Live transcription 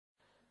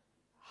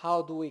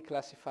how do we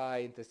classify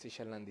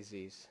interstitial lung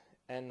disease,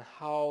 and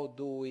how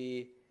do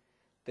we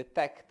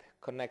detect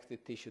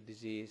connective tissue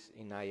disease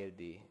in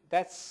ILD.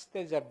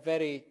 These are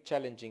very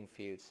challenging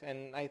fields,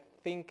 and I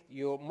think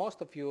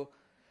most of you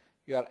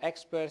are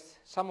experts.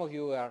 Some of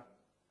you are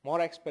more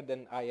expert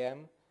than I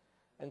am,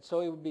 and so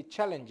it will be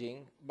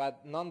challenging,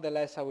 but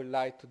nonetheless I would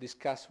like to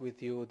discuss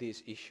with you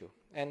this issue.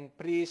 And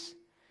please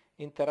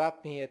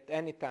interrupt me at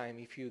any time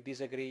if you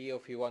disagree or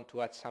if you want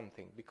to add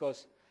something,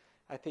 because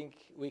I think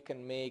we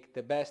can make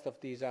the best of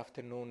this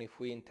afternoon if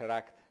we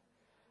interact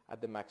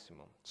at the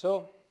maximum.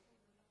 So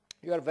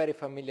you are very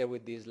familiar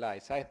with these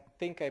slides. I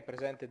think I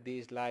presented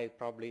these slides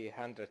probably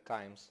 100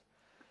 times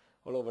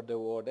all over the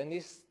world, and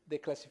this is the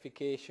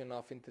classification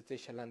of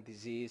interstitial lung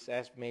disease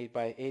as made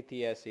by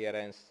ATS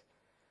ERNs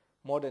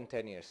more than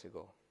 10 years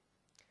ago.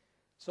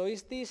 So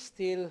is this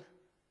still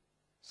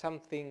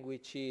something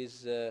which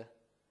is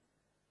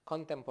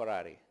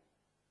contemporary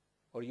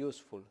or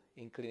useful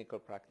in clinical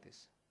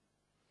practice?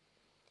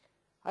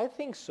 I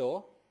think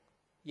so,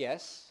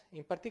 yes,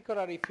 in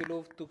particular if you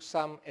look to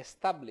some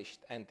established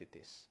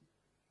entities.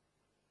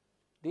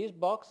 This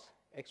box,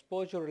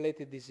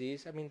 exposure-related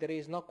disease, I mean, there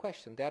is no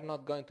question, they are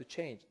not going to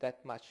change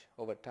that much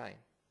over time.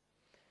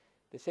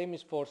 The same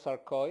is for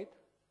sarcoid,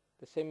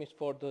 the same is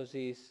for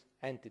these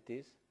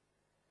entities.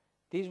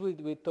 These we'll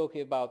be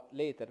talking about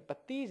later,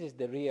 but this is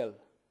the real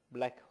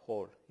black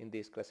hole in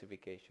this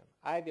classification.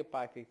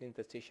 Idiopathic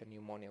interstitial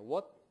pneumonia,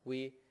 what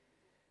we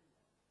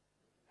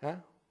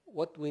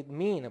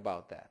mean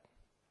about that?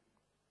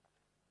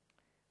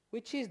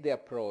 Which is the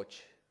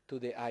approach to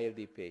the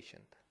ILD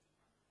patient?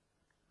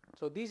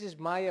 So this is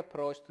my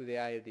approach to the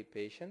ILD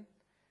patient.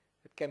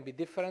 It can be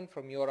different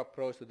from your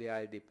approach to the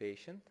ILD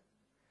patient.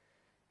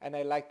 And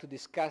I'd like to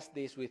discuss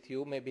this with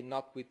you, maybe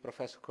not with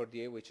Professor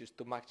Cordier, which is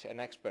too much an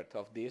expert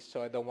of this,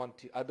 so I don't want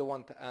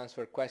to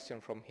answer a question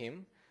from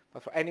him,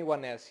 but for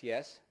anyone else,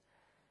 yes.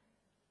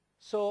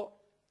 So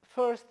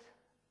first,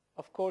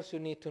 of course, you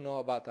need to know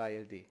about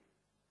ILD.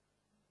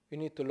 You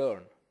need to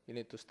learn, you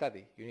need to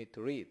study, you need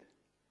to read,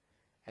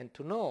 and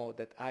to know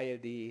that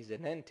ILD is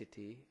an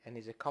entity and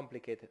is a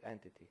complicated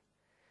entity.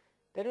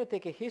 Then you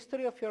take a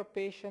history of your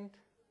patient,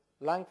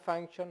 lung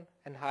function,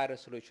 and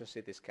high-resolution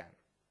CT scan.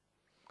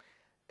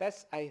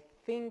 That's, I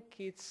think,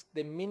 it's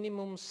the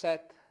minimum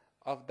set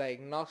of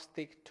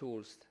diagnostic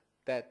tools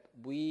that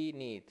we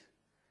need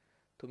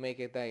to make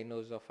a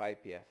diagnosis of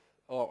IPF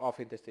or of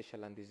interstitial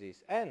lung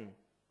disease. And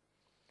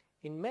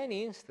in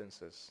many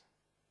instances,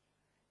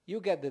 you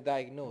get the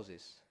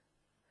diagnosis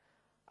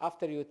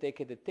after you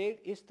take a detailed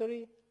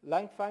history,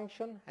 lung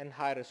function, and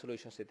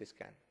high-resolution CT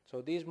scan.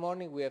 So this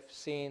morning we have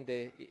seen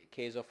the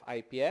case of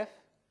IPF,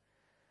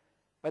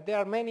 but there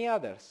are many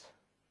others.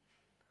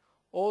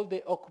 All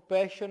the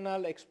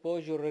occupational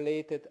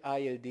exposure-related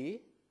ILD,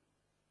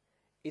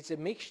 it's a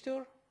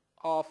mixture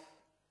of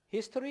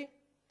history,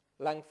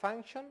 lung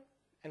function,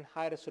 and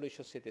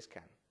high-resolution CT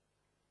scan.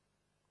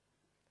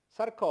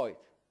 Sarcoid,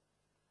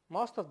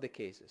 most of the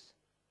cases,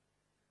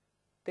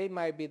 they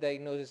might be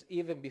diagnosed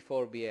even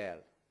before BAL.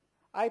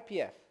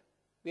 IPF,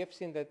 we have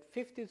seen that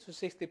 50 to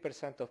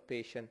 60% of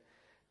patients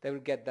they will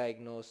get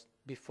diagnosed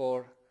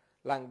before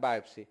lung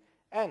biopsy.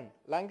 And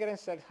Langerhans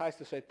cell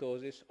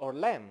histiocytosis, or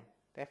LEM,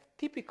 they have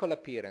typical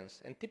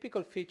appearance and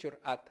typical feature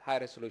at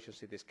high-resolution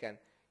CT scan.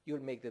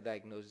 You'll make the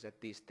diagnosis at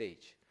this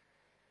stage.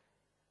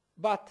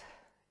 But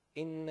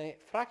in a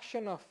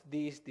fraction of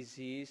this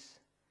disease,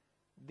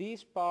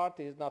 this part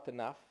is not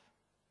enough.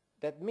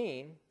 That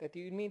means that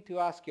you need to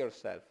ask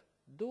yourself,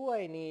 do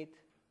I need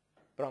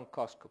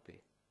bronchoscopy?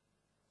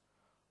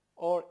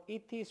 Or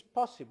it is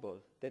possible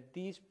that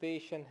this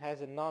patient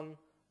has a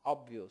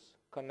non-obvious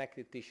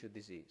connective tissue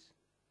disease.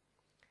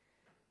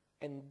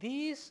 And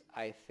these,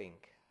 I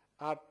think,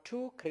 are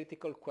two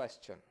critical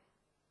questions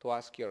to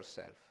ask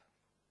yourself.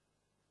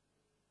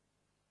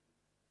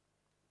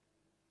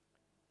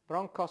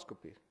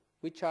 Bronchoscopy.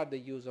 Which are the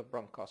use of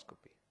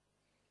bronchoscopy?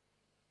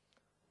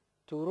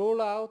 To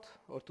rule out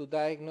or to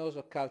diagnose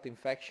occult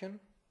infection,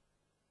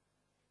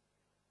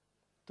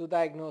 to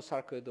diagnose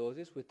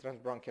sarcoidosis with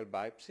transbronchial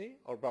biopsy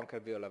or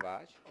bronchoalveolar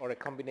lavage, or a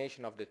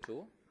combination of the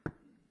two,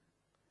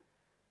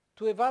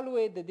 to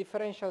evaluate the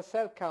differential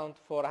cell count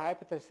for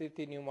hepatitis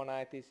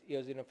pneumonitis,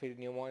 eosinophilic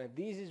pneumonia.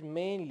 This is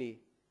mainly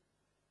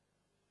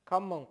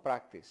common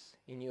practice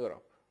in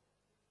Europe.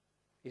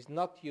 It's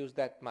not used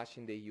that much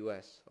in the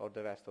US or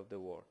the rest of the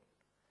world.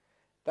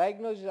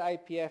 Diagnosis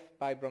IPF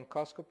by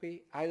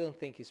bronchoscopy, I don't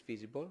think is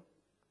feasible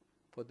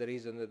for the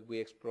reason that we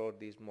explored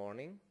this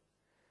morning.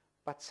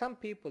 But some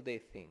people, they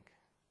think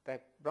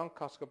that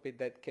bronchoscopy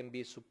that can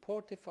be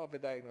supportive of a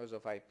diagnosis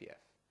of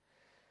IPF.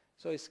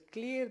 So it's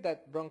clear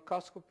that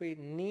bronchoscopy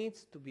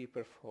needs to be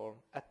performed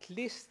at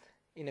least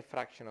in a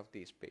fraction of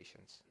these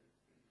patients.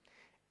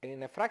 And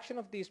in a fraction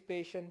of these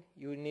patients,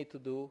 you need to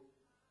do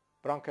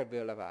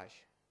bronchoalveolar lavage.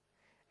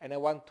 And I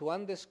want to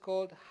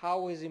underscore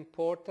how it's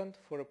important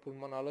for a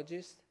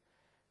pulmonologist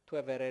to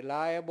have a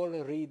reliable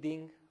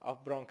reading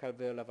of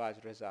bronchoalveolar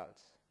lavage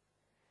results.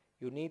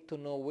 You need to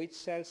know which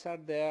cells are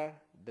there,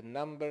 the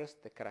numbers,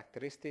 the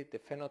characteristics, the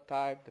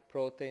phenotype, the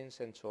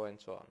proteins, and so on and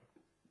so on.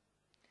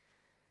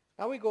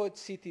 Now we go at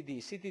CTD.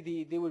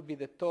 CTD, they will be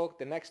the talk,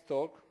 the next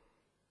talk.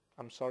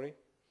 I'm sorry,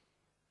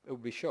 it will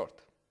be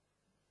short.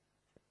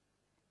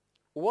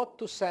 What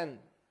to send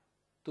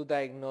to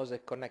diagnose a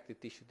connective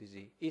tissue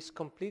disease is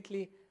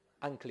completely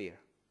unclear.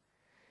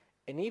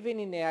 And even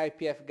in the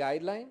IPF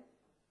guideline,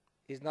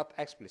 it's not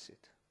explicit.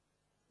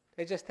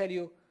 They just tell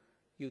you,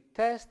 you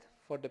test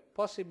for the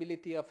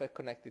possibility of a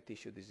connective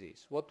tissue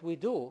disease. What we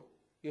do,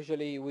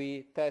 usually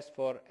we test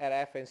for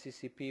RF and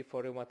CCP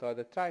for rheumatoid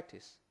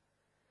arthritis.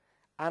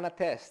 ANA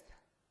test,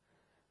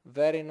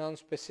 very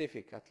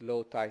non-specific at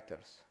low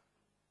titers.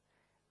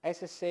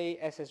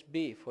 SSA,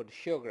 SSB for the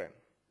Sjogren.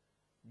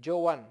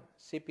 JO1,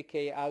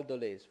 CPK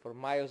aldolase for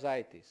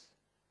myositis.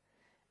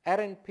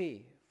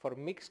 RNP for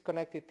mixed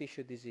connective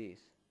tissue disease.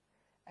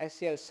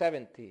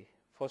 SCL70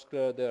 for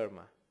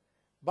scleroderma.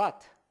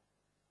 But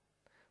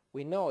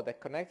we know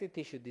that connective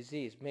tissue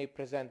disease may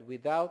present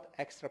without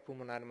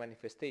extrapulmonary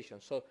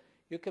manifestation. So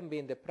you can be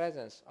in the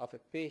presence of a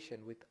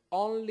patient with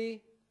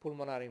only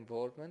pulmonary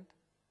involvement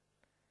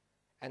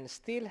and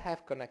still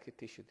have connective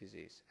tissue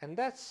disease. And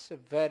that's a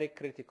very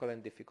critical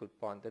and difficult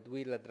point that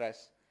we'll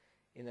address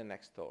in the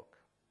next talk.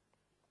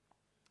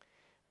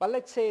 But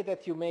let's say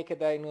that you make a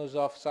diagnosis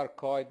of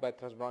sarcoid by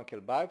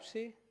transbronchial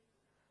biopsy,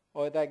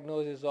 or a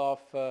diagnosis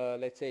of,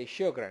 let's say,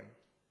 Sjogren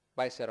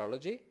by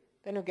serology,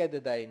 then you get the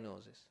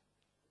diagnosis.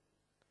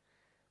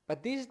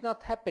 But this is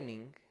not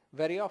happening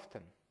very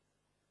often.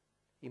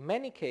 In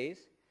many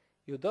cases,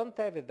 you don't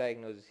have a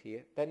diagnosis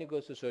here, then you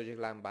go to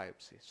surgical line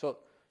biopsy. So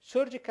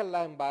surgical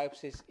line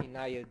biopsies in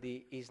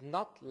ILD is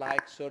not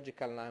like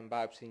surgical line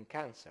biopsy in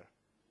cancer,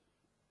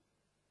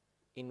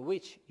 in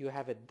which you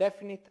have a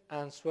definite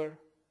answer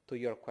to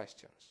your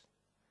questions.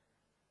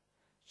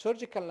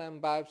 Surgical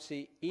line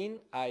biopsy in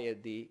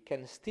ILD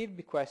can still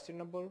be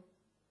questionable.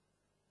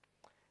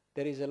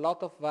 There is a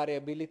lot of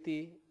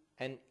variability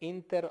and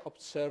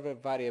inter-observer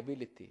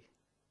variability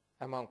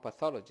among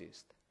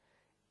pathologists,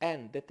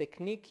 and the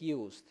technique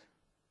used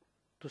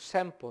to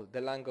sample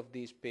the lung of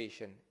these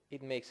patients,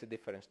 it makes a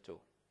difference too.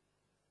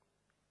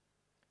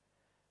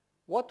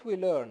 What we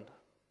learned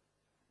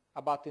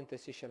about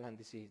interstitial lung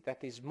disease,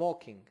 that is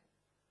smoking,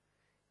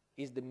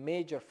 is the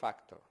major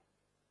factor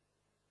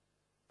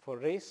for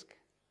risk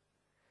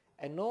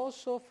and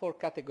also for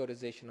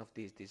categorization of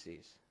this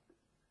disease.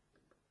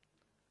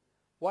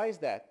 Why is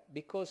that?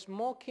 Because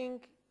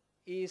smoking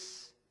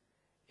is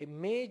a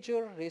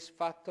major risk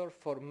factor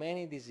for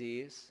many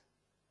diseases,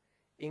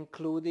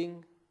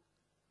 including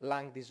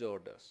lung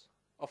disorders.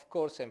 Of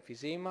course,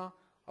 emphysema,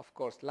 of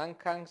course, lung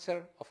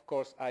cancer, of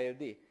course,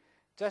 ILD.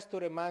 Just to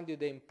remind you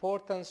the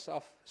importance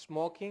of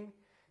smoking,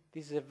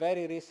 this is a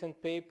very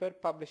recent paper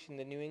published in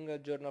the New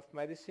England Journal of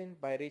Medicine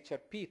by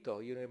Richard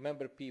Pito. You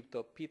remember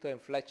Pito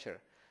and Fletcher,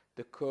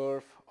 the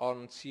curve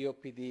on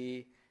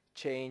COPD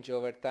change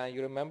over time.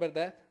 You remember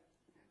that?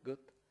 Good.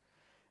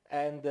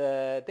 And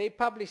they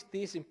published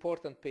this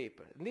important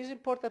paper. And this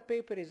important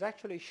paper is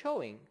actually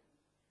showing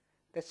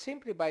that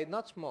simply by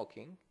not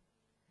smoking,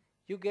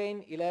 you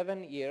gain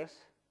 11 years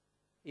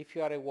if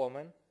you are a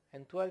woman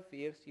and 12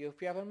 years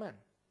if you are a man.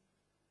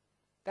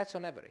 That's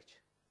on average.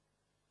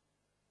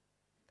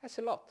 That's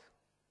a lot.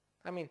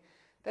 I mean,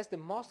 that's the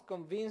most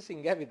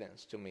convincing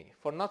evidence to me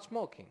for not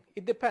smoking.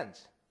 It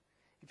depends.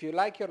 If you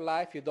like your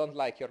life, you don't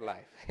like your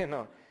life. You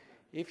know,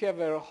 if you have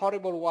a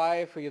horrible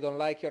wife, or you don't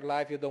like your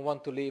life, you don't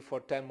want to live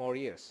for 10 more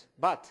years.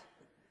 But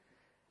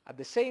at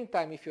the same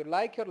time, if you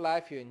like your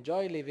life, you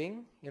enjoy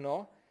living, you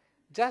know,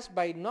 just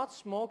by not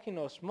smoking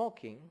or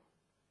smoking,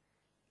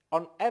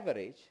 on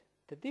average,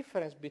 the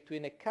difference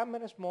between a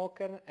camera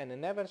smoker and a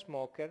never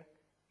smoker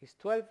is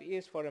 12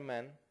 years for a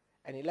man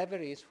and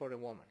 11 years for a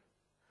woman,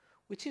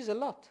 which is a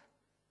lot.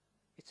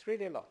 It's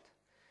really a lot.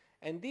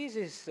 And this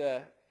is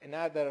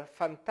another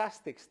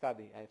fantastic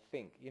study, I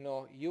think. You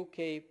know,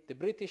 UK, the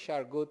British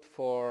are good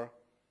for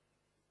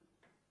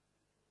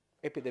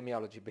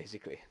epidemiology,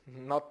 basically,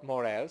 not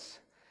more else,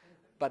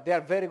 but they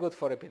are very good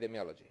for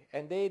epidemiology.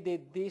 And they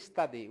did this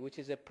study, which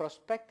is a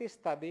prospective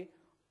study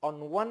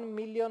on 1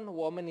 million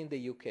women in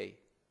the UK.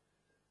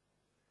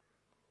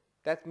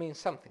 That means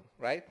something,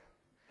 right?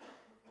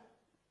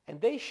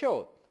 And they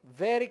showed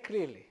very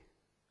clearly,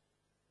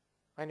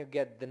 when you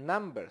get the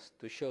numbers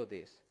to show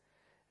this,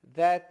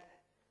 that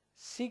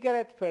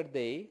cigarettes per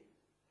day,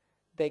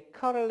 they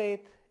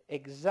correlate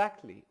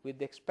exactly with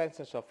the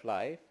expectancy of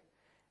life.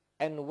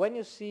 And when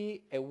you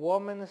see a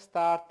woman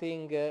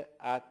starting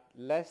at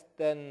less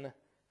than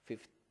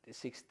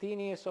 16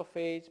 years of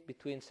age,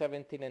 between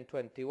 17 and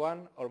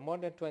 21, or more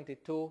than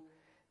 22,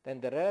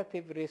 then the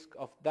relative risk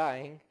of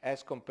dying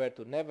as compared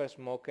to never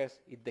smokers,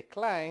 it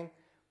declines,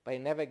 but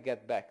never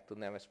get back to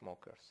never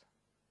smokers.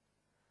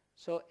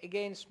 So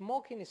again,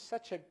 smoking is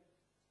such a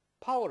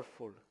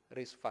powerful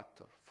risk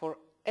factor for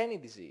any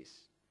disease.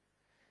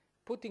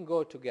 Putting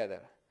all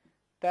together,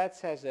 that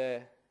has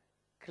a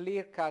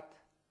clear-cut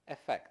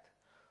effect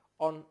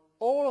on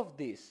all of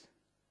these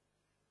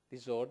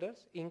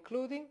disorders,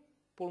 including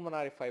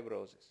pulmonary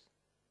fibrosis.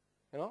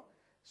 You know,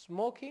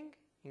 smoking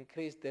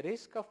increased the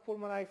risk of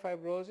pulmonary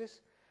fibrosis,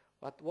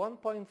 but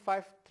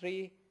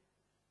 1.53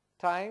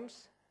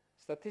 times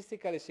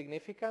statistically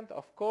significant.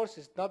 Of course,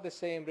 it's not the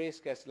same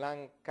risk as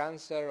lung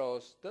cancer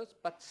or those,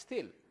 but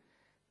still,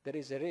 there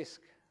is a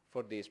risk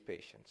for these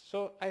patients.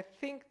 So I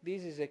think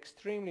this is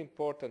extremely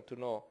important to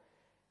know,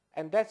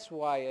 and that's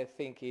why I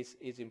think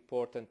it's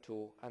important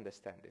to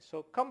understand this.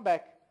 So come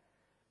back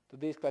to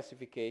this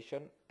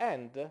classification,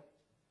 and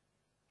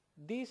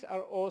these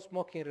are all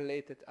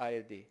smoking-related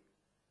ILD,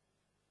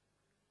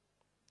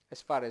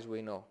 as far as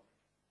we know.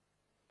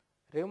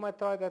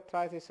 Rheumatoid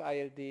arthritis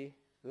ILD,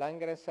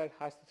 Langerhans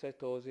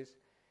histiocytosis,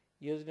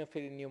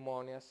 eosinophilic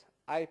pneumonias,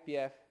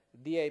 IPF,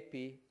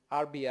 DIP,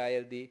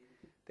 RBILD,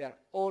 they are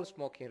all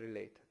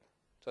smoking-related.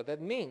 So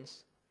that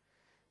means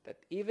that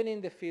even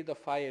in the field of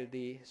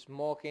ILD,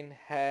 smoking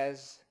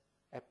has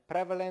a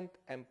prevalent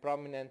and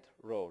prominent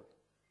role.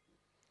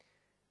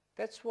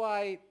 That's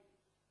why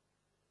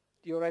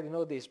you already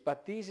know this,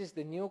 but this is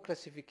the new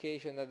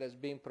classification that has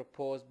been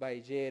proposed by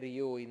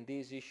JRU in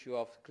this issue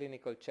of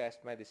clinical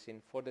chest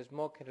medicine for the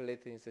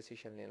smoking-related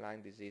interstitial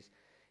lung disease.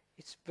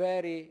 It's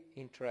very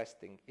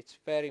interesting. It's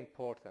very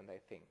important, I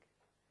think.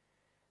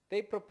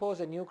 They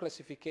propose a new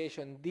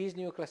classification. This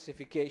new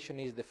classification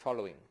is the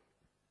following.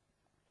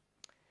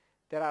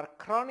 There are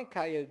chronic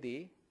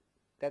ILD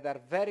that are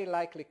very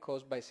likely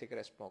caused by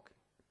cigarette smoking.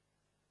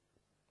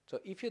 So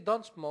if you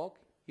don't smoke,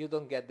 you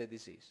don't get the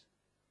disease.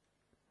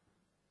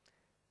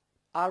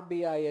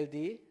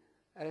 RBILD,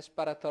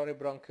 respiratory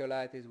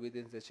bronchiolitis with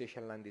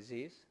interstitial lung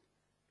disease,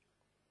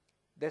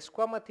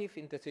 desquamative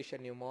interstitial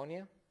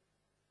pneumonia,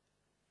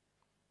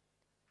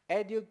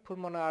 acute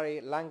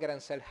pulmonary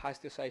Langerhans cell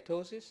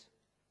histiocytosis,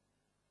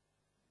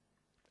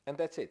 and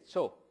that's it.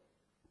 So,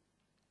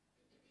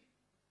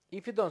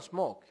 if you don't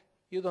smoke,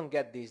 you don't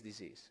get this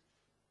disease.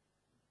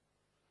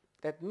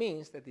 That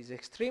means that it's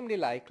extremely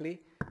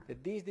likely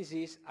that this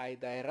disease is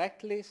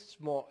directly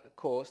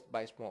caused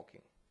by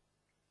smoking.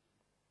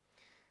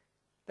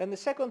 Then the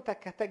second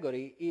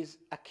category is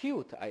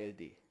acute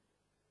ILD.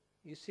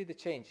 You see the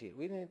change here.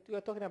 We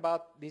are talking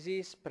about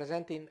disease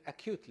presenting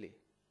acutely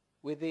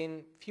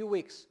within few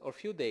weeks or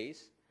few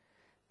days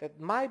that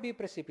might be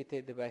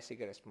precipitated by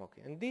cigarette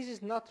smoking. And this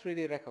is not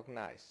really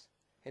recognized.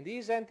 And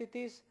these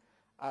entities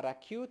are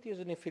acute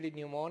eosinophilic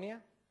pneumonia,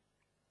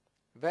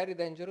 very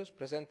dangerous,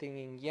 presenting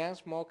in young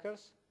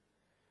smokers,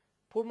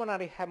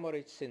 pulmonary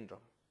hemorrhage syndrome.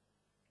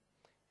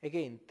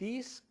 Again,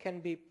 these can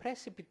be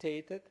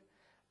precipitated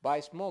by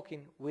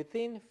smoking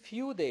within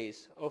few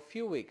days or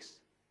few weeks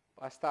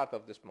by start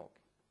of the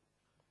smoking.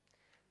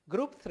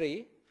 Group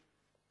 3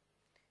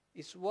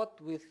 is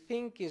what we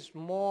think is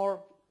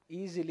more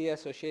easily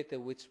associated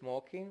with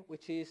smoking,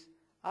 which is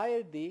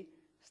ILD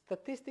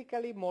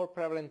statistically more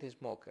prevalent in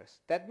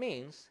smokers. That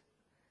means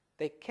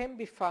they can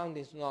be found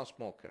in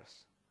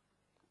non-smokers,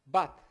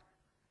 but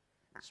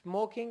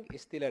smoking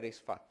is still a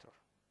risk factor.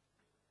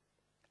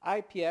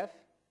 IPF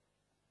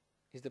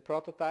is the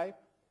prototype,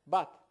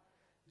 but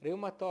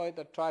rheumatoid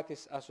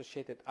arthritis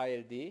associated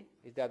ILD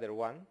is the other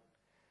one.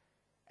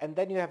 And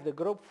then you have the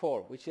group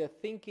 4, which I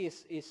think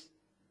it's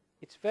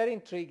very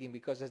intriguing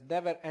because it's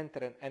never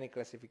entered any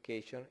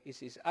classification.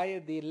 Is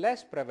ILD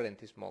less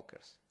prevalent in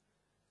smokers?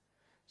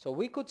 So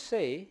we could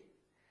say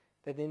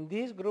that in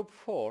this group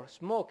 4,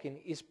 smoking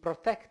is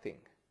protecting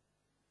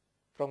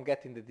from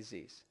getting the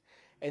disease.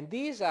 And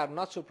these are,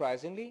 not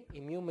surprisingly,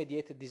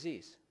 immune-mediated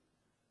disease,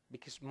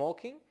 because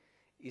smoking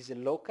is a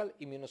local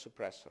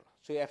immunosuppressor.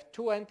 So you have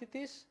two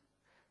entities.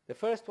 The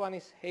first one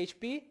is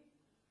HP,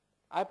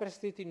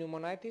 hypersensitivity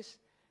pneumonitis,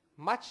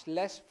 much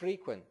less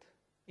frequent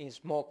in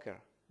smoker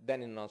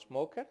than in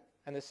non-smoker,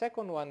 and the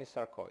second one is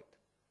sarcoid.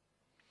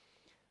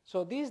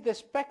 So this is the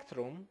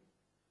spectrum,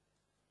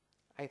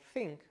 I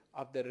think,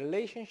 of the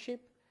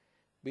relationship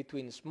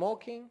between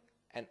smoking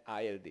and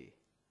ILD,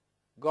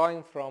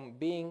 going from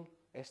being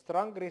a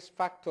strong risk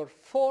factor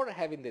for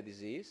having the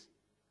disease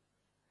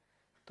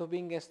to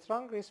being a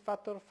strong risk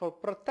factor for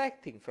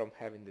protecting from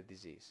having the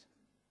disease.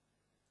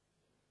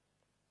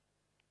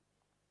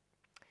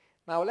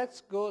 Now let's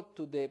go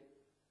to the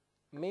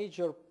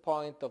major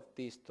point of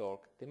this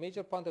talk. The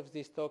major point of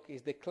this talk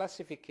is the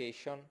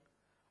classification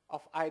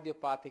of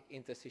idiopathic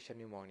interstitial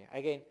pneumonia.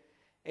 Again,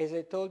 as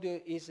I told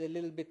you, it's a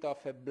little bit of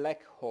a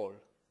black hole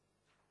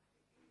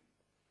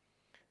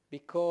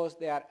because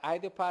they are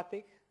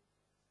idiopathic.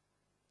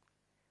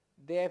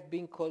 They have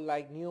been called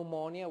like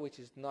pneumonia, which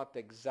is not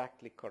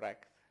exactly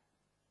correct.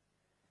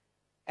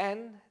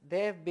 And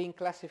they have been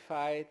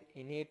classified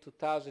in year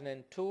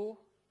 2002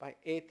 by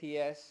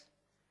ATS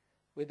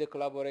with the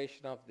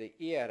collaboration of the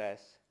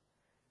ERS.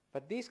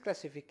 But this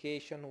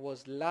classification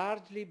was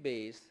largely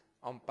based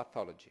on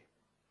pathology.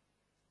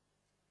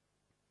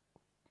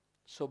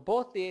 So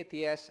both the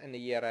ATS and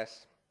the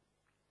ERS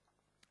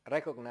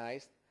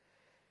recognized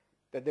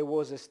that there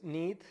was a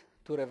need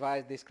to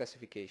revise this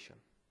classification,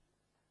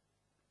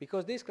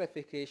 because this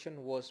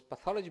classification was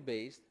pathology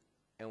based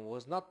and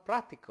was not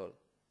practical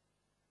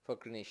for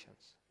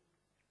clinicians.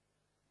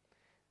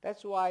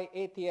 That's why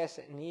ATS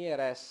and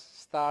ERS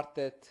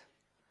started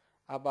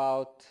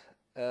about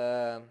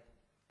 3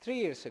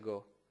 years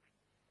ago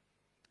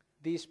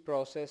this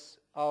process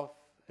of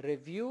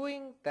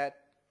reviewing that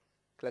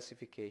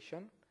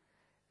classification,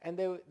 and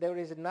there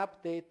is an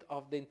update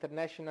of the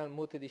International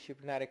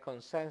Multidisciplinary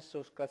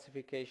Consensus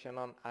Classification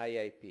on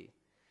IIP.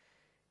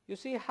 You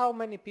see how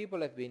many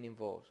people have been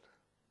involved.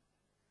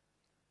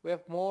 We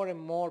have more and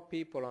more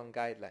people on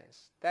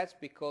guidelines. That's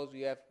because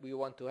we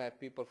want to have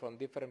people from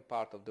different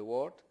parts of the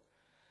world.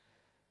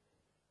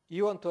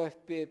 You want to have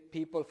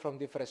people from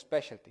different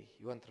specialties.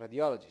 You want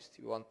radiologists,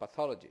 you want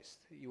pathologists,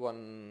 you want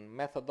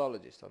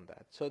methodologists on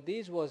that. So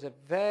this was a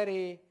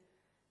very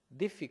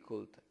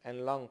difficult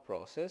and long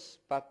process,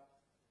 but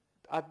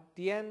at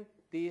the end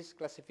this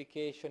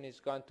classification is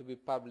going to be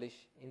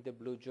published in the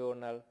Blue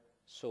Journal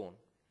soon.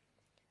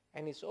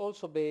 And it's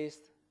also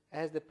based,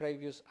 as the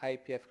previous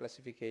IPF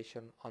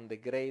classification, on the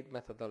grade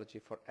methodology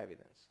for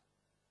evidence.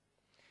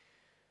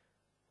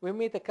 We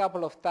meet a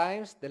couple of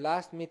times. The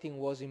last meeting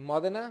was in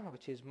Modena,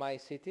 which is my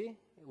city,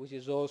 which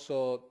was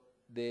also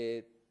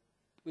the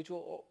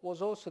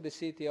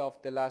city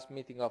of the last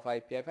meeting of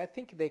IPF. I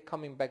think they're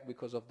coming back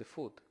because of the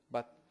food,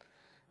 but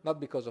not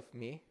because of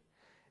me.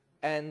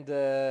 And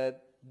the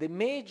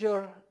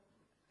major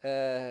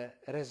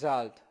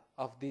result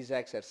of this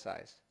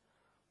exercise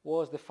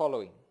was the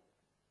following.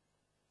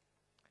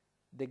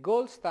 The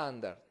gold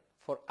standard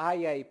for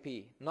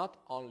IIP, not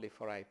only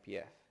for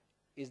IPF,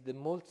 is the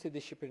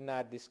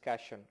multidisciplinary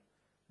discussion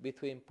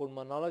between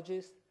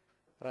pulmonologists,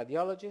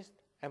 radiologists,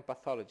 and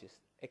pathologists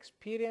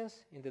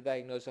experienced in the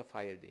diagnosis of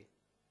ILD.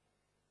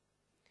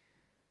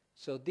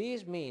 So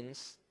this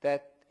means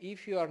that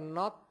if you are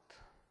not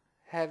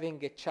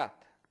having a chat,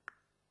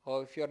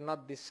 or if you are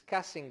not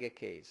discussing a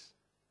case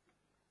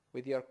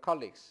with your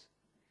colleagues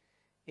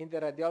in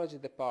the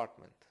radiology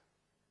department,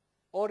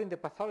 or in the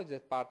pathology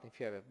department if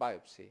you have a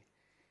biopsy,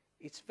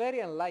 it's very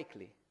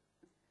unlikely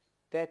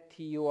that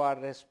you are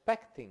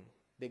respecting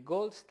the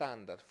gold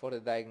standard for the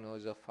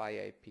diagnosis of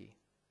IIP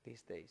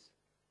these days.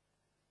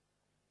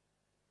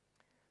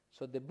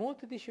 So the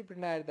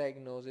multidisciplinary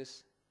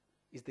diagnosis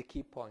is the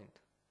key point.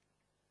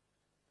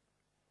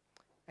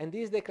 And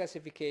this is the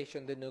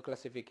classification, the new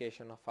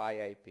classification of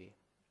IIP.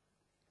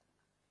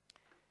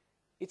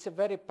 It's a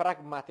very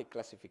pragmatic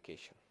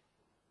classification.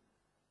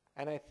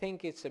 And I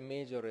think it's a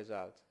major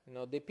result. You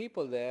know, the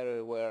people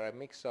there were a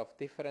mix of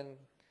different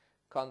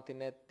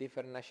continent,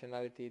 different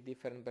nationality,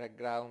 different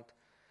background,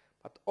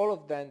 but all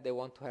of them, they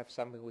want to have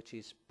something which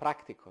is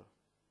practical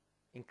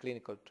in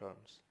clinical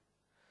terms.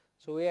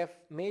 So we have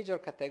major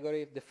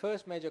category. The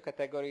first major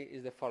category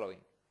is the following.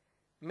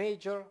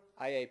 Major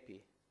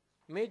IIP.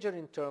 Major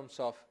in terms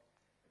of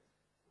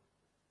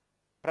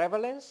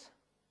prevalence,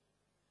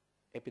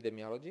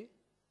 epidemiology,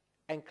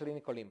 and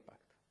clinical impact.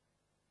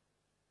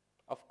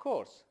 Of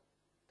course,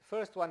 the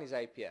first one is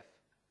IPF.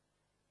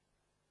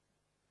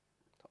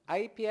 So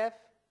IPF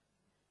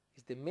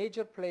is the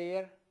major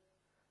player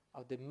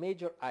of the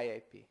major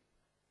IIP.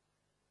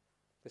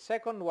 The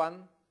second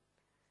one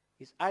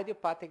is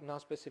idiopathic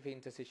non-specific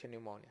interstitial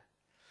pneumonia.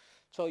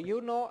 So you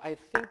know, I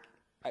think,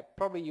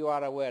 probably you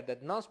are aware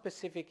that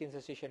non-specific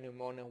interstitial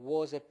pneumonia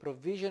was a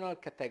provisional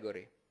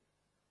category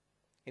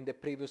in the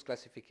previous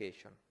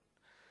classification.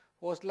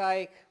 It was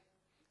like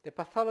the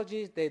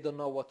pathologists, they don't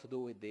know what to do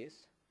with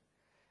this.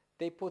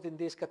 They put in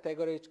this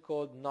category, it's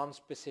called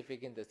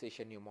non-specific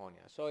interstitial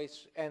pneumonia. So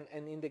it's, and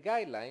in the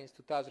guidelines,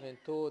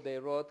 2002, they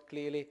wrote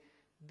clearly,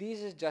 this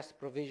is just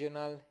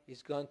provisional,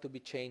 it's going to be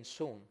changed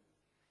soon.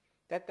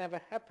 That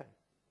never happened.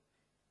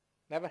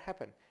 Never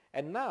happened.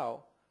 And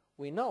now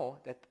we know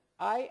that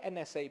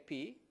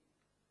INSAP,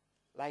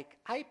 like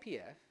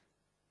IPF,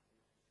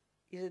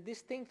 is a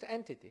distinct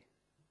entity.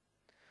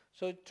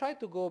 So try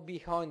to go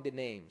behind the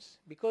names,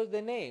 because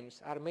the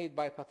names are made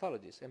by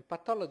pathologists, and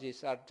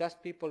pathologists are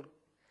just people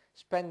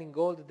spending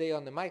all the day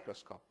on the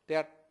microscope.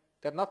 They're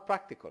not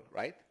practical,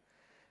 right?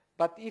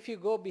 But if you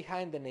go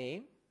behind the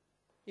name,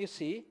 you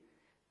see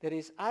there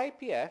is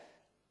IPF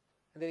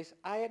and there is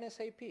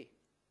INSAP.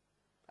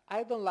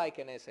 I don't like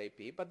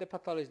NSAP, but the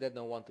pathologists, they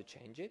don't want to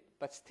change it,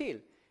 but still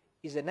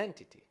is an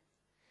entity.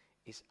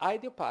 It's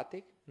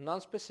idiopathic,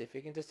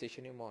 non-specific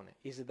interstitial pneumonia.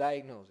 Is a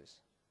diagnosis.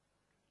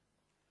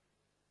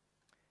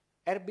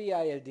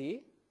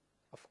 RB-ILD,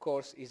 of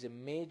course, is a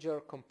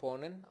major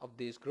component of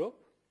this group,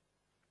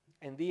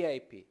 and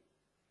DIP.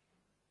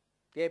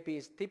 DIP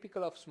is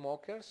typical of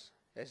smokers,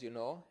 as you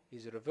know,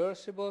 is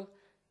reversible,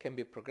 can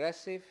be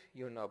progressive,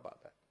 you know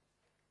about that.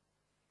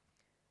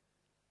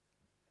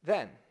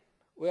 Then,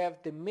 we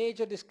have the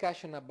major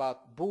discussion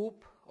about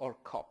BOOP or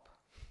COP.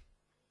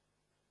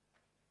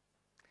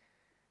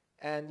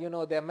 And you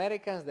know, the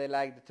Americans, they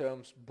like the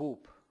terms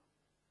BOOP,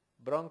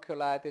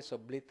 bronchiolitis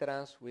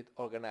obliterans with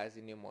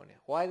organizing pneumonia.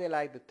 Why they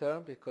like the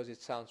term? Because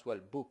it sounds, well,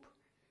 BOOP,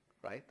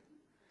 right?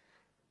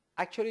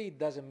 Actually, it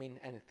doesn't mean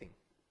anything.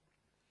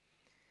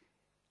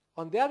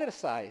 On the other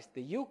side,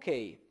 the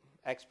UK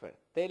expert,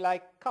 they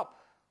like COP.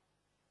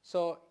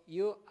 So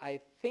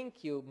I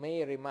think you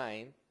may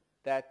remind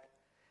that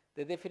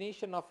the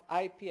definition of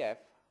IPF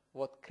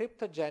was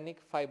cryptogenic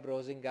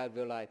fibrosing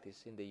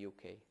alveolitis in the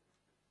UK.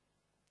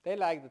 They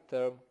like the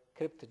term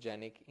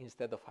cryptogenic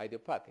instead of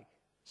idiopathic.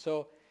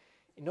 So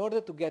in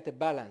order to get a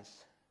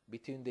balance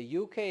between the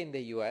UK and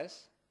the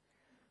US,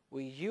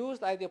 we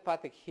used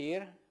idiopathic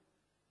here,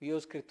 we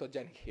use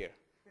cryptogenic here.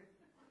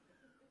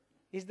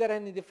 Is there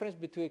any difference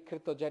between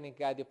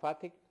cryptogenic and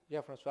idiopathic,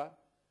 Jean-François?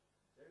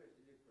 There is a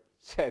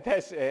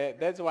difference. So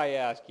that's why I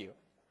ask you.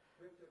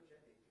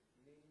 Cryptogenic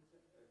means a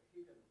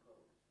hidden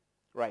cause.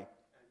 Right.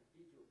 And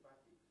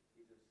idiopathic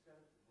is a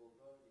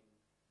self-governing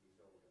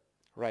disorder.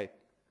 Right.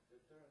 The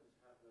terms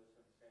have some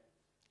sense.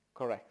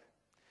 Correct.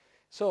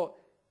 So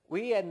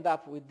we end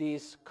up with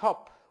this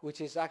COP,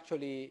 which is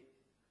actually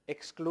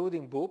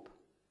excluding BOOP.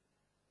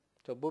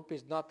 So BOOP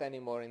is not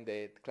anymore in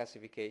the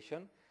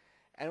classification.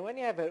 And when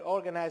you have an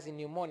organizing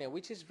pneumonia,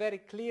 which is very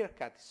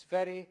clear-cut, it's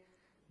very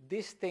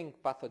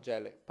distinct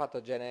pathologic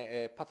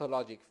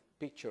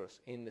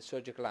pictures in the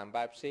surgical lung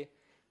biopsy,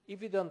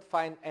 if you don't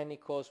find any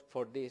cause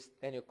for this,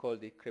 then you call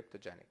it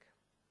cryptogenic.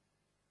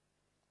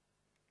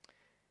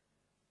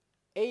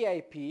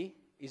 AIP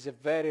is a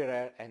very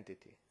rare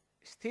entity.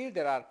 Still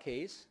there are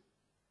cases,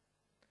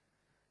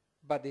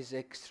 but it's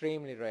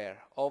extremely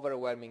rare,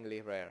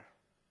 overwhelmingly rare.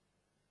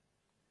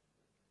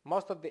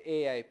 Most of the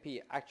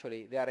AIP,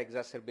 actually, they are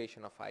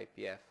exacerbation of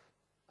IPF,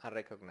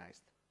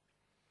 unrecognized.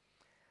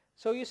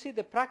 So you see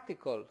the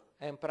practical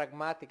and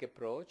pragmatic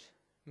approach,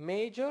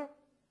 major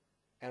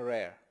and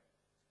rare.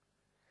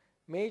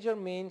 Major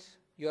means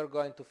you are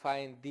going to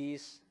find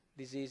this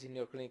disease in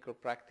your clinical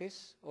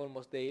practice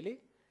almost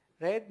daily.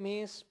 Red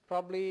means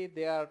probably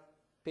they are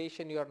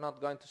patients you are not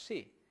going to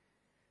see.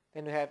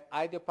 Then you have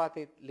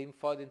idiopathic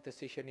lymphoid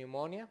interstitial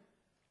pneumonia,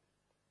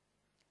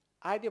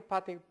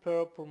 idiopathic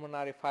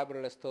pulmonary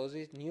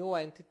fibroelastosis, new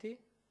entity,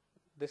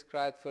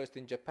 described first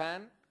in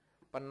Japan,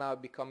 but now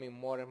becoming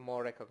more and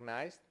more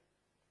recognized.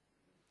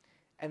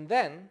 And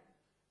then,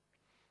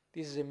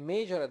 this is a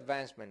major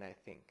advancement, I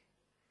think.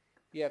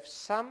 You have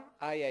some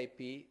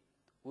IIP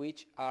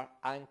which are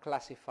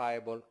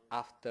unclassifiable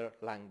after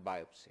lung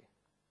biopsy.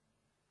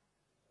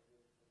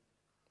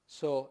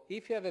 So,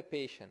 if you have a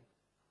patient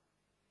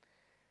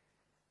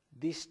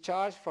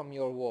discharged from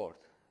your ward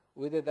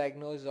with a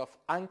diagnosis of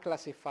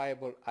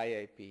unclassifiable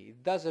IIP,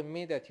 it doesn't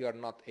mean that you are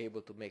not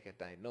able to make a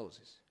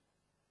diagnosis.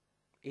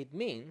 It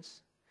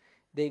means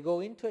they go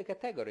into a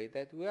category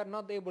that we are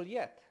not able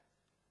yet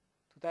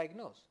to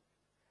diagnose.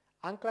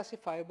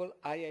 Unclassifiable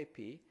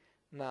IIP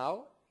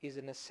now is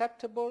an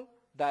acceptable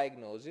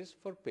diagnosis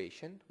for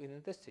patients with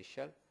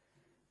interstitial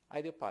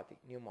idiopathic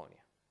pneumonia.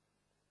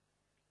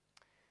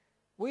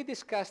 We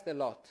discussed a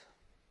lot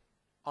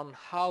on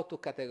how to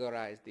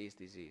categorize this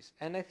disease,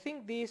 and I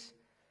think this,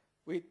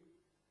 we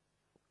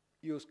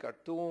used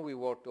cartoon, we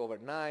worked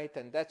overnight,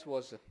 and that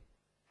was a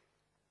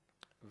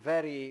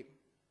very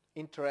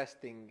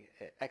interesting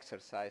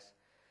exercise.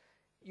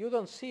 You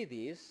don't see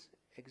this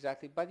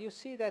exactly, but you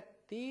see that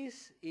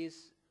this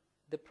is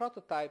the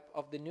prototype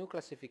of the new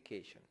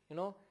classification. You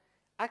know,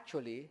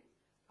 actually,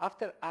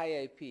 after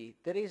IIP,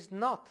 there is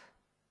not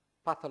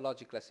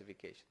pathologic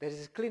classification. There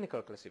is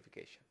clinical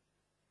classification.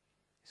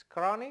 It's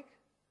chronic,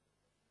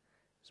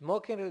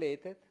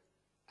 smoking-related,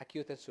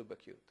 acute and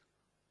subacute.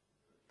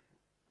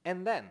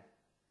 And then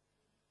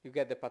you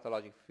get the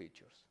pathologic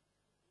features.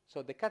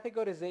 So the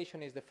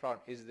categorization is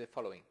the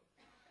following.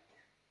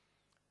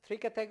 3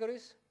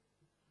 categories: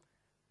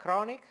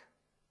 chronic,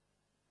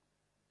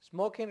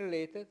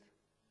 smoking-related,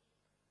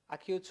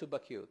 acute,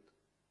 subacute.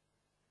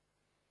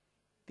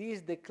 This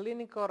is the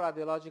clinical,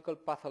 radiological,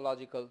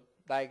 pathological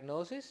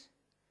diagnosis,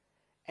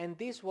 and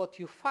this is what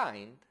you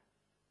find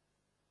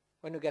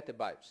when you get a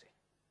biopsy.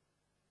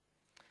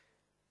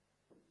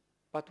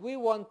 But we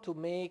want to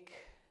make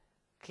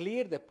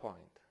clear the point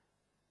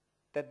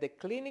that the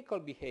clinical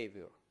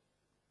behavior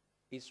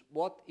is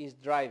what is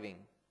driving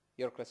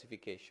your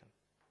classification.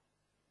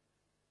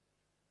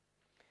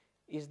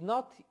 It's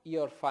not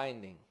your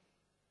finding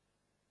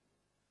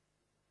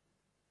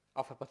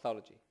of a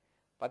pathology,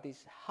 but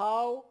it's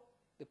how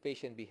the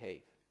patient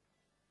behaves.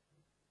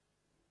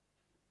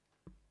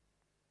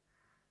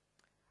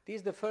 This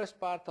is the first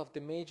part of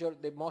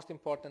the most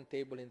important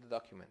table in the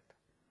document.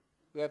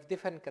 We have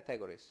different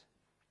categories.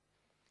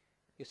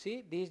 You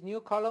see, these new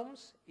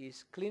columns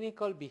is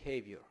clinical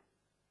behavior.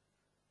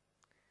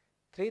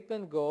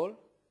 Treatment goal,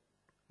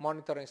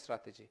 monitoring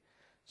strategy.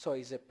 So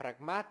it's a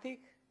pragmatic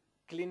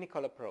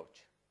clinical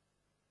approach.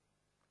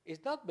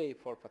 It's not made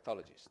for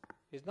pathologists.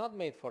 It's not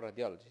made for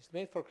radiologists. It's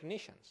made for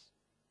clinicians.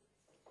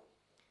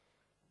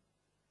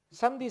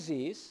 Some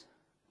diseases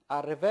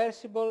are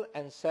reversible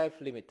and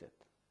self-limited.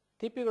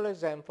 Typical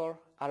example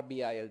are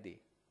BILD.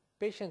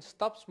 Patients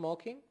stop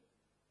smoking,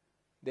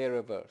 they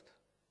revert.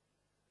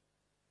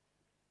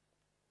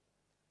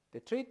 The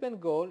treatment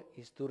goal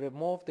is to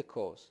remove the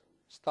cause,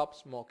 stop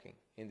smoking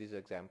in this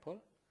example,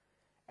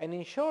 and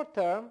in short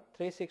term,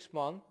 3-6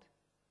 months,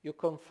 you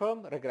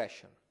confirm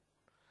regression.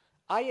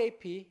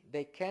 IAP,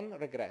 they can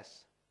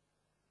regress.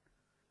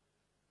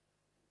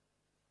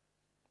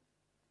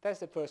 That's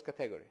the first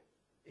category,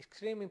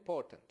 extremely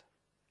important.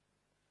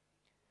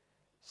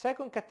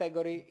 Second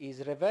category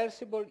is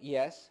reversible,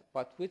 yes,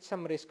 but with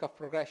some risk of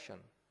progression.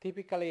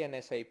 typically an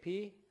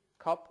SIP,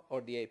 COP, or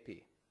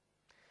DAP.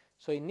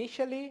 So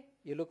initially,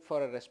 you look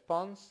for a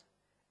response,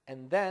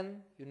 and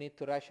then you need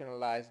to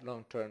rationalize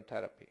long-term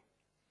therapy.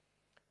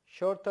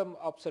 Short-term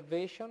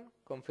observation,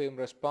 confirm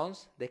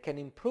response, they can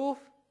improve,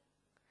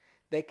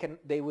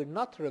 they will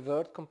not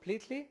revert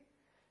completely,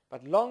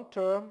 but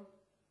long-term,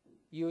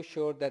 you're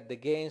sure that the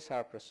gains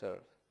are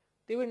preserved.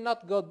 They will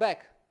not go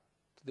back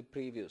to the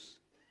previous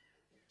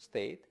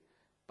state,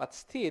 but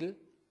still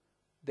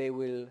they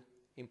will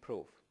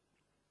improve.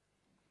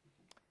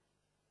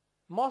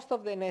 Most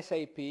of the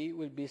NSIP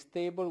will be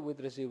stable with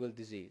residual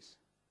disease.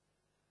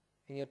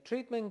 And your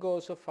treatment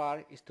goal so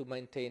far is to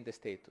maintain the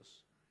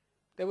status.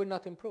 They will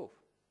not improve.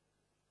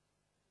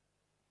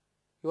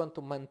 You want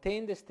to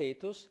maintain the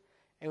status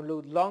and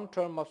do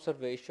long-term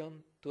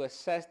observation to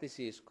assess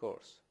disease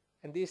course.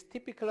 And this is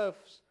typical of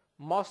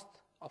most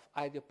of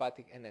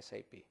idiopathic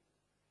NSIP.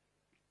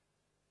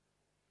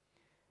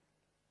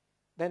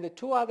 Then the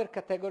two other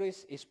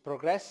categories is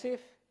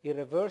progressive,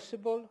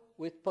 irreversible,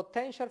 with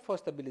potential for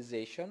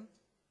stabilization.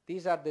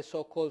 These are the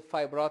so-called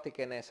fibrotic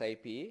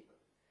NSIP.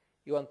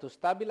 You want to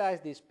stabilize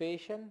this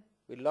patient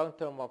with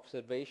long-term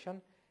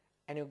observation,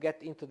 and you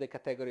get into the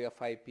category of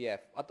IPF,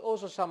 but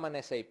also some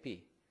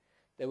NSIP.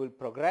 They will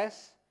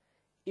progress,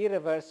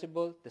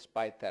 irreversible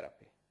despite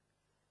therapy.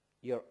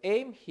 Your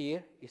aim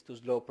here is to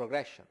slow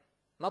progression,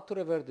 not to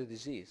revert the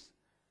disease,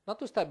 not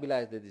to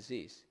stabilize the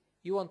disease.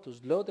 You want to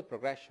slow the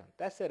progression.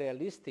 That's a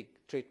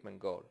realistic treatment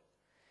goal.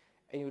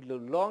 And you do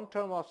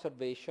long-term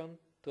observation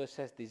to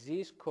assess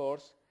disease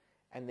course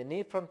and the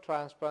need for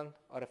transplant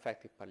or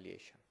effective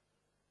palliation.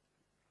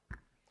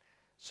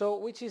 So,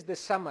 which is the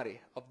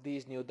summary of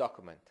this new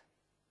document?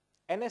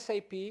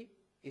 NSIP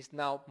is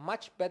now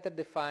much better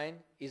defined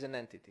as an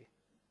entity.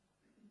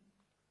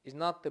 It's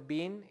not a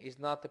bean, it's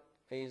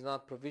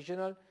not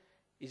provisional,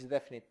 it's a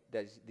definite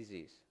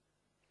disease.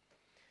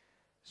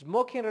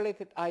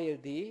 Smoking-related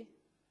ILD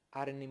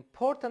are an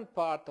important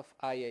part of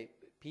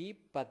IIP,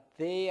 but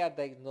they are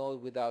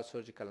diagnosed without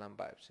surgical lung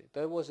biopsy.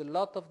 There was a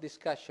lot of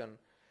discussion,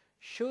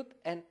 should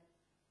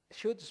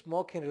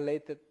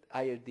smoking-related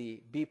ILD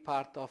be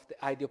part of the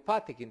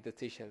idiopathic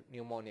interstitial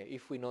pneumonia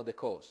if we know the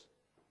cause,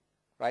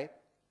 right?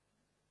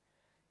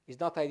 It's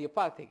not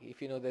idiopathic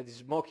if you know that it's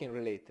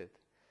smoking-related.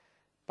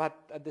 But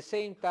at the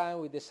same time,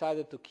 we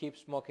decided to keep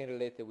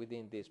smoking-related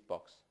within this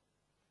box.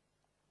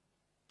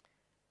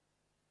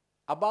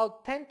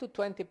 About 10 to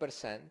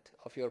 20%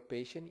 of your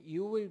patients,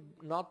 you will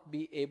not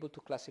be able to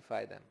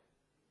classify them.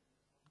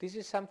 This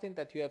is something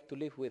that you have to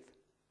live with.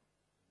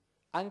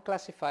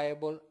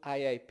 Unclassifiable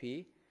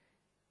IIP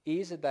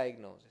is a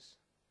diagnosis.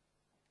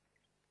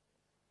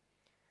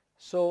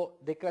 So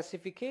the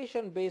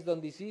classification based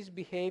on disease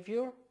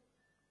behavior,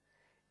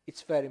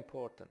 it's very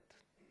important,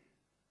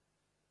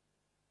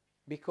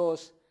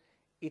 because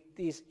it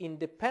is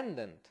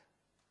independent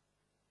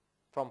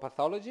from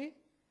pathology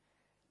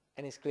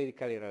and is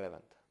clinically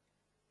relevant.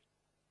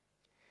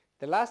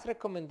 The last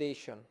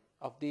recommendation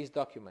of this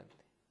document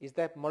is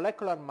that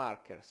molecular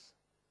markers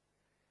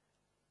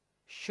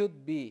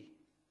should be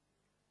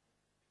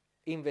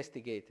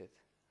investigated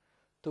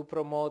to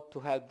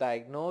help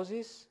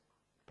diagnosis,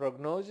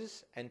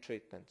 prognosis, and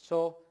treatment.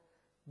 So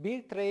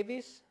Bill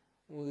Travis,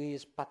 who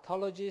is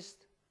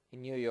pathologist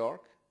in New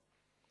York,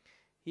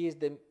 he is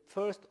the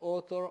first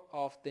author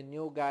of the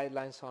new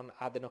guidelines on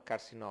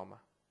adenocarcinoma.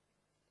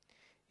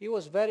 He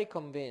was very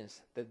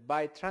convinced that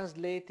by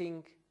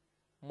translating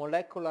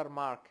molecular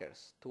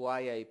markers to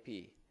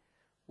IIP,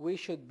 we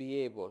should be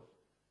able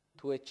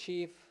to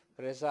achieve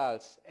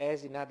results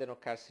as in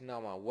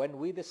adenocarcinoma when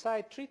we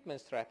decide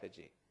treatment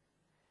strategy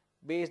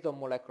based on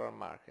molecular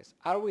markers.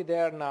 Are we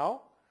there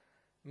now?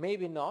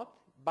 Maybe not,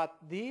 but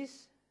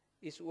this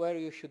is where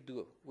we should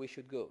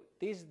go.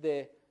 This is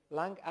the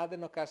lung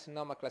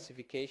adenocarcinoma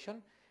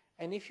classification,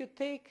 and if you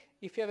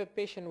have a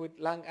patient with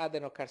lung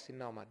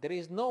adenocarcinoma, there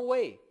is no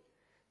way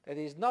that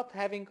is not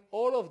having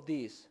all of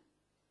these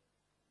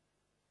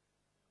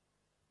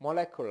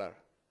molecular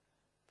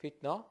fit,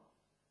 no?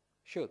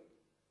 Should.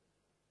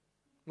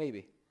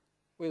 Maybe.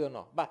 We don't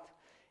know. But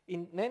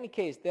in any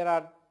case, there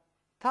are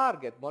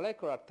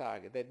molecular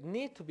targets that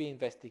need to be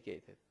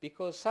investigated,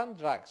 because some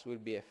drugs will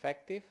be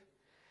effective,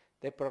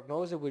 the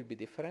prognosis will be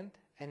different,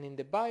 and in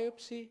the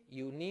biopsy,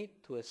 you need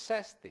to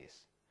assess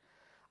this.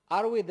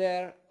 Are we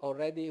there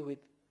already with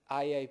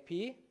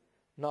IIP?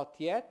 Not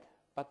yet,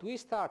 but we're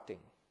starting.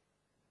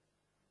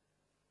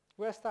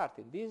 We're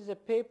starting. This is a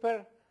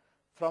paper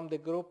from the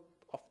group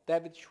of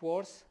David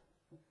Schwartz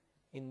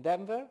in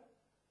Denver,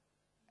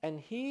 and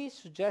he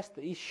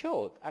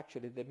showed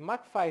actually that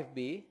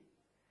MAC5B,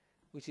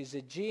 which is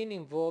a gene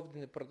involved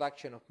in the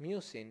production of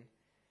mucin,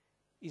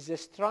 is a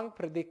strong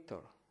predictor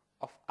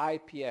of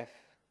IPF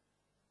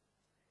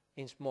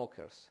in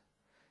smokers.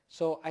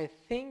 So I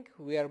think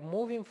we are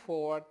moving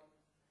forward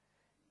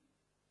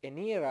an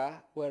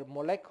era where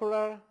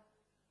molecular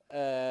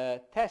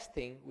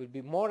testing will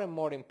be more and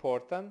more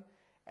important,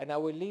 and I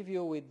will leave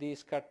you with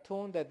this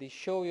cartoon that will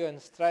show you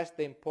and stress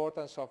the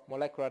importance of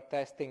molecular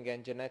testing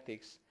and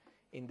genetics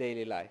in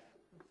daily life.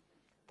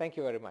 Thank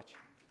you very much.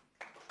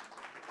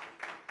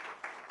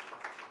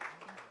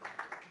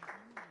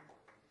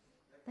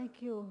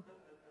 Thank you.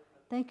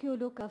 Thank you,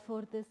 Luca,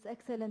 for this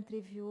excellent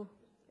review.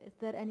 Is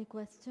there any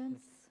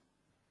questions?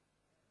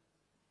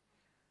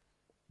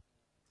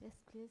 Yes,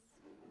 please.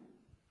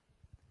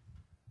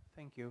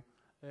 Thank you.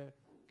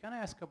 Can I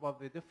ask about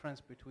the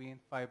difference between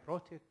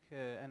fibrotic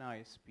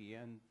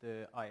NISP and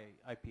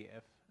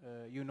IPF?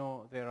 You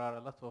know there are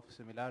a lot of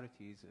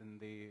similarities in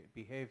the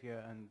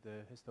behavior and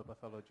the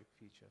histopathologic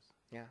features.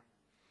 Yeah.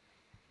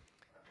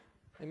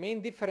 The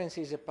main difference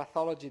is a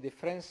pathology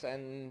difference,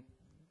 and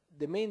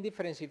the main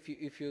difference, if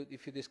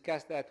you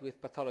discuss that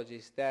with pathology,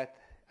 is that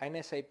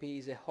NSIP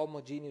is a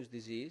homogeneous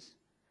disease,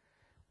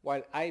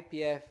 while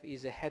IPF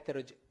is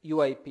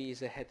UIP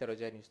is a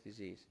heterogeneous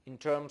disease in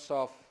terms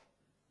of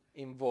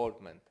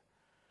involvement.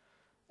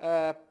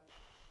 I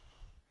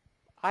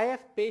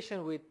have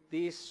patients with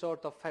this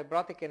sort of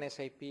fibrotic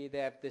NSIP, they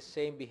have the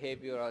same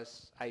behavior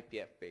as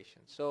IPF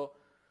patients. So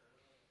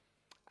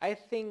I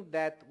think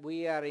that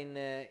we are in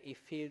a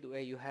field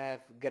where you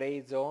have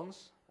gray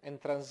zones and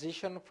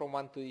transition from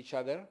one to each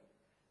other.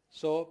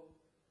 So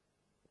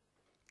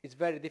it's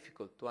very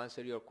difficult to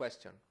answer your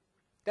question.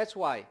 That's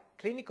why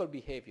clinical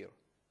behavior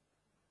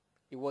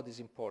is what is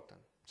important.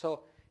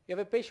 So you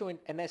have a patient with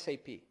an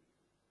SIP.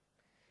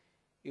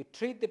 You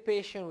treat the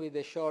patient with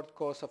a short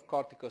course of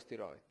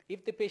corticosteroid.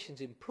 If the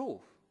patients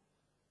improve,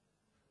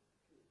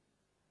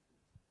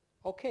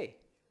 okay,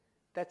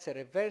 that's a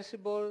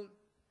reversible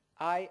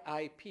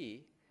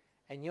IIP,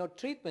 and your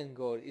treatment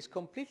goal is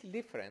completely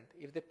different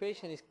if the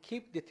patient is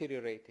keep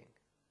deteriorating.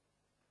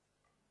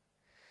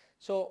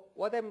 So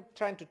what I'm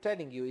trying to tell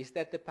you is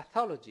that the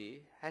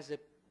pathology has a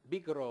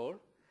big role,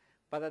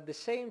 but at the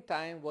same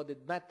time what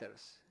it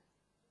matters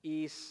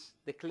is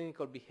the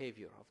clinical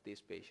behavior of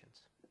these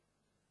patients.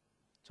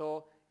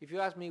 So if you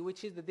ask me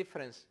which is the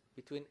difference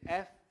between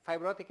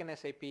fibrotic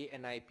NSIP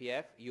and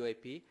IPF,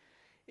 UIP,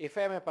 if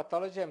I'm a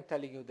pathologist, I'm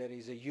telling you there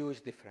is a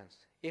huge difference.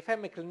 If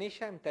I'm a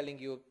clinician, I'm telling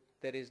you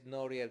there is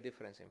no real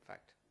difference, in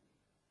fact.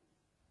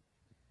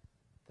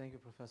 Thank you,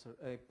 Professor.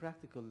 A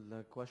practical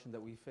question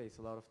that we face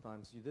a lot of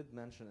times, you did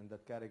mention in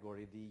that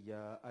category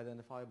the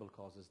identifiable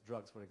causes,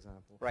 drugs, for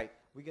example. Right.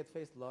 We get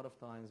faced a lot of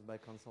times by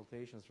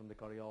consultations from the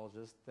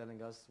cardiologist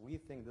telling us, we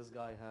think this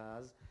guy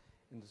has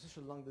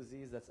interstitial lung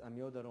disease that's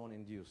amiodarone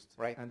induced.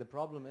 Right. And the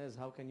problem is,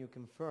 how can you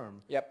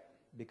confirm? Yep.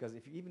 Because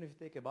even if you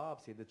take a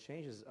biopsy, the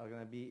changes are going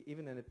to be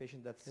even in a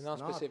patient that's not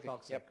specific.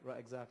 toxic. Yep. Right,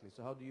 exactly.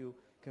 So how do you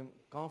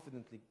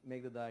confidently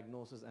make the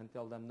diagnosis and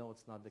tell them, no,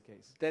 it's not the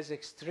case? That's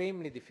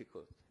extremely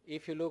difficult.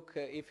 If you look,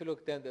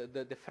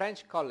 the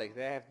French colleagues,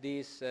 they have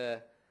this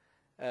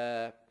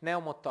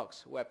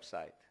pneumotox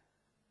website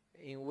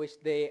in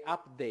which they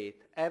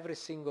update every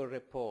single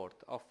report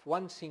of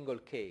one single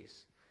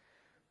case,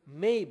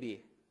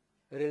 maybe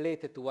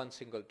related to one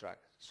single drug.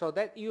 So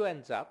that you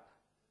ends up,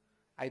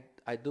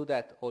 I do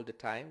that all the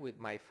time with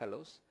my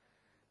fellows.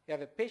 You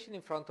have a patient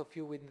in front of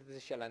you with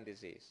interstitial lung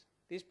disease.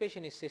 This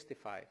patient is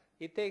 65.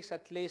 He takes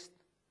at least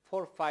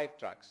 4 or 5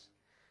 drugs.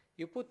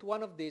 You put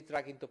one of these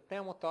drugs into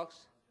pneumotox,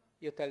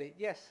 you tell it,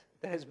 yes,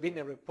 there has been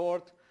a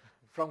report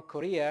from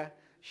Korea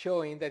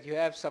showing that you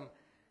have some.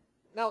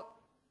 Now,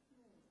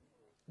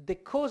 the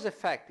cause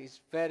effect is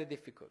very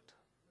difficult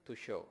to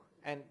show.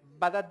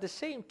 But at the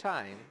same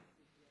time,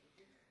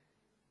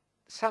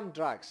 some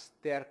drugs,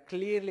 they are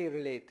clearly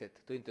related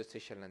to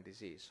interstitial lung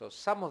disease. So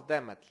some of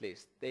them, at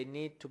least, they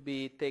need to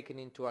be taken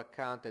into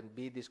account and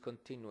be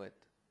discontinued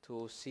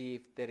to see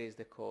if there is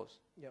the cause.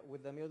 Yeah,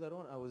 with the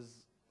amiodarone, I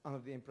was under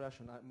the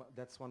impression,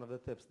 that's one of the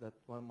tips that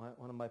one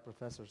of my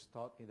professors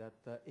taught me,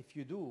 that if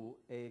you do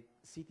a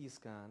CT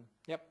scan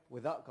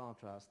without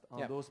contrast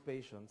on those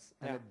patients,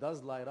 and it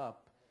does light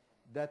up,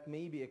 that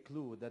may be a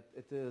clue that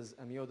it is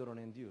amiodarone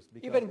induced.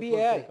 Even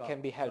BL can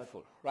be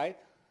helpful, right?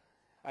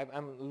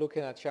 I'm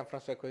looking at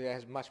Jean-François who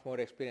has much more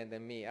experience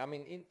than me. I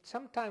mean,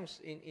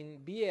 sometimes in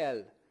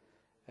BL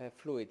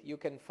fluid, you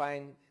can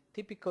find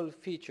typical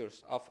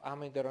features of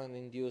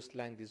amiodarone-induced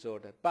lung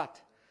disorder.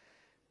 But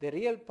the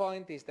real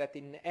point is that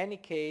in any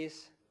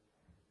case,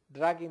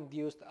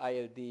 drug-induced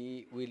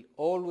ILD will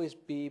always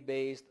be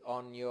based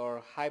on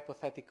your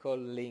hypothetical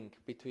link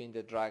between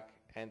the drug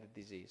and the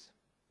disease.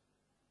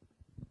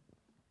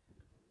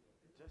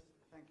 Just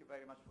thank you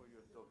very much for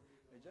your talk.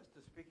 Just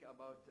to speak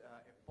about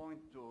a point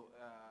to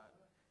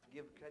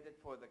give credit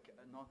for the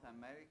North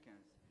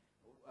Americans,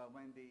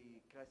 when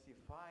they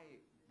classify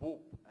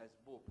BOOP as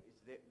BOOP,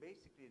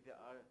 basically they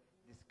are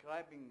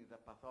describing the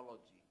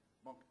pathology,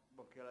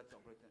 bronchiolitis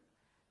obliterans.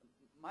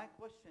 My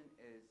question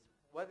is,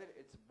 whether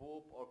it's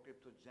BOOP or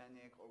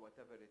cryptogenic or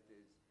whatever it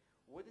is,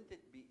 wouldn't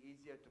it be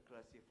easier to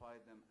classify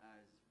them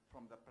as,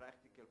 from the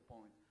practical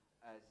point,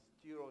 as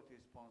steroid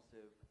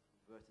responsive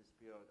versus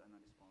steroid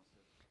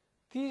unresponsive?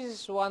 This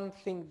is one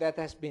thing that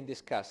has been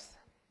discussed.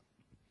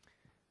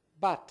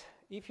 But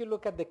if you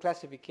look at the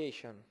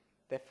classification,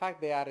 the fact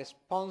they are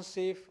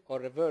responsive or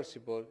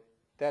reversible,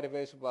 they're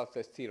reversible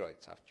after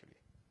steroids, actually.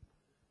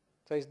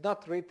 So it's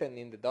not written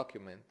in the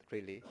document,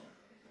 really,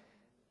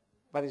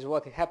 but it's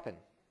what happened,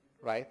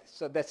 right?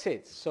 So that's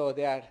it. So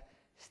they are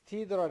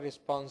steroid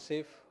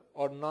responsive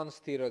or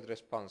non-steroid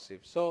responsive.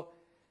 So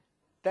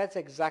that's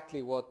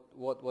exactly what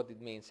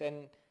it means.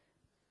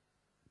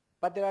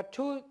 But there are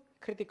two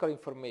critical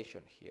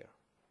information here.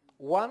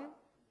 One,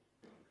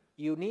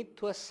 you need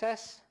to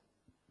assess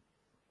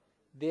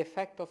the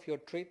effect of your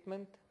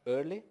treatment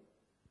early.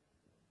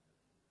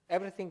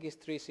 Everything is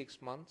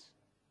 3-6 months.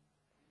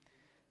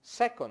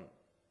 Second,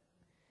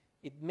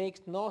 it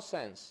makes no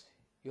sense,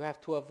 you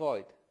have to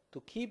avoid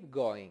to keep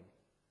going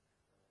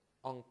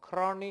on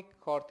chronic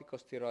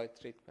corticosteroid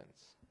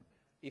treatments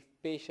if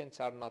patients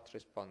are not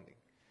responding.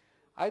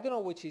 I don't know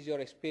which is your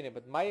experience,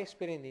 but my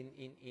experience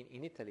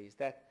in Italy is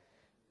that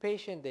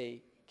patients,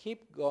 they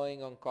keep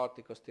going on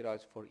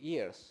corticosteroids for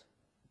years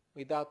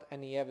without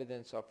any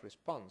evidence of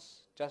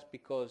response, just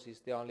because it's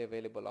the only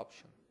available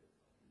option.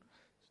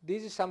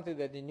 This is something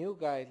that the new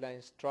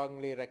guidelines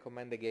strongly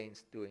recommend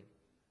against doing.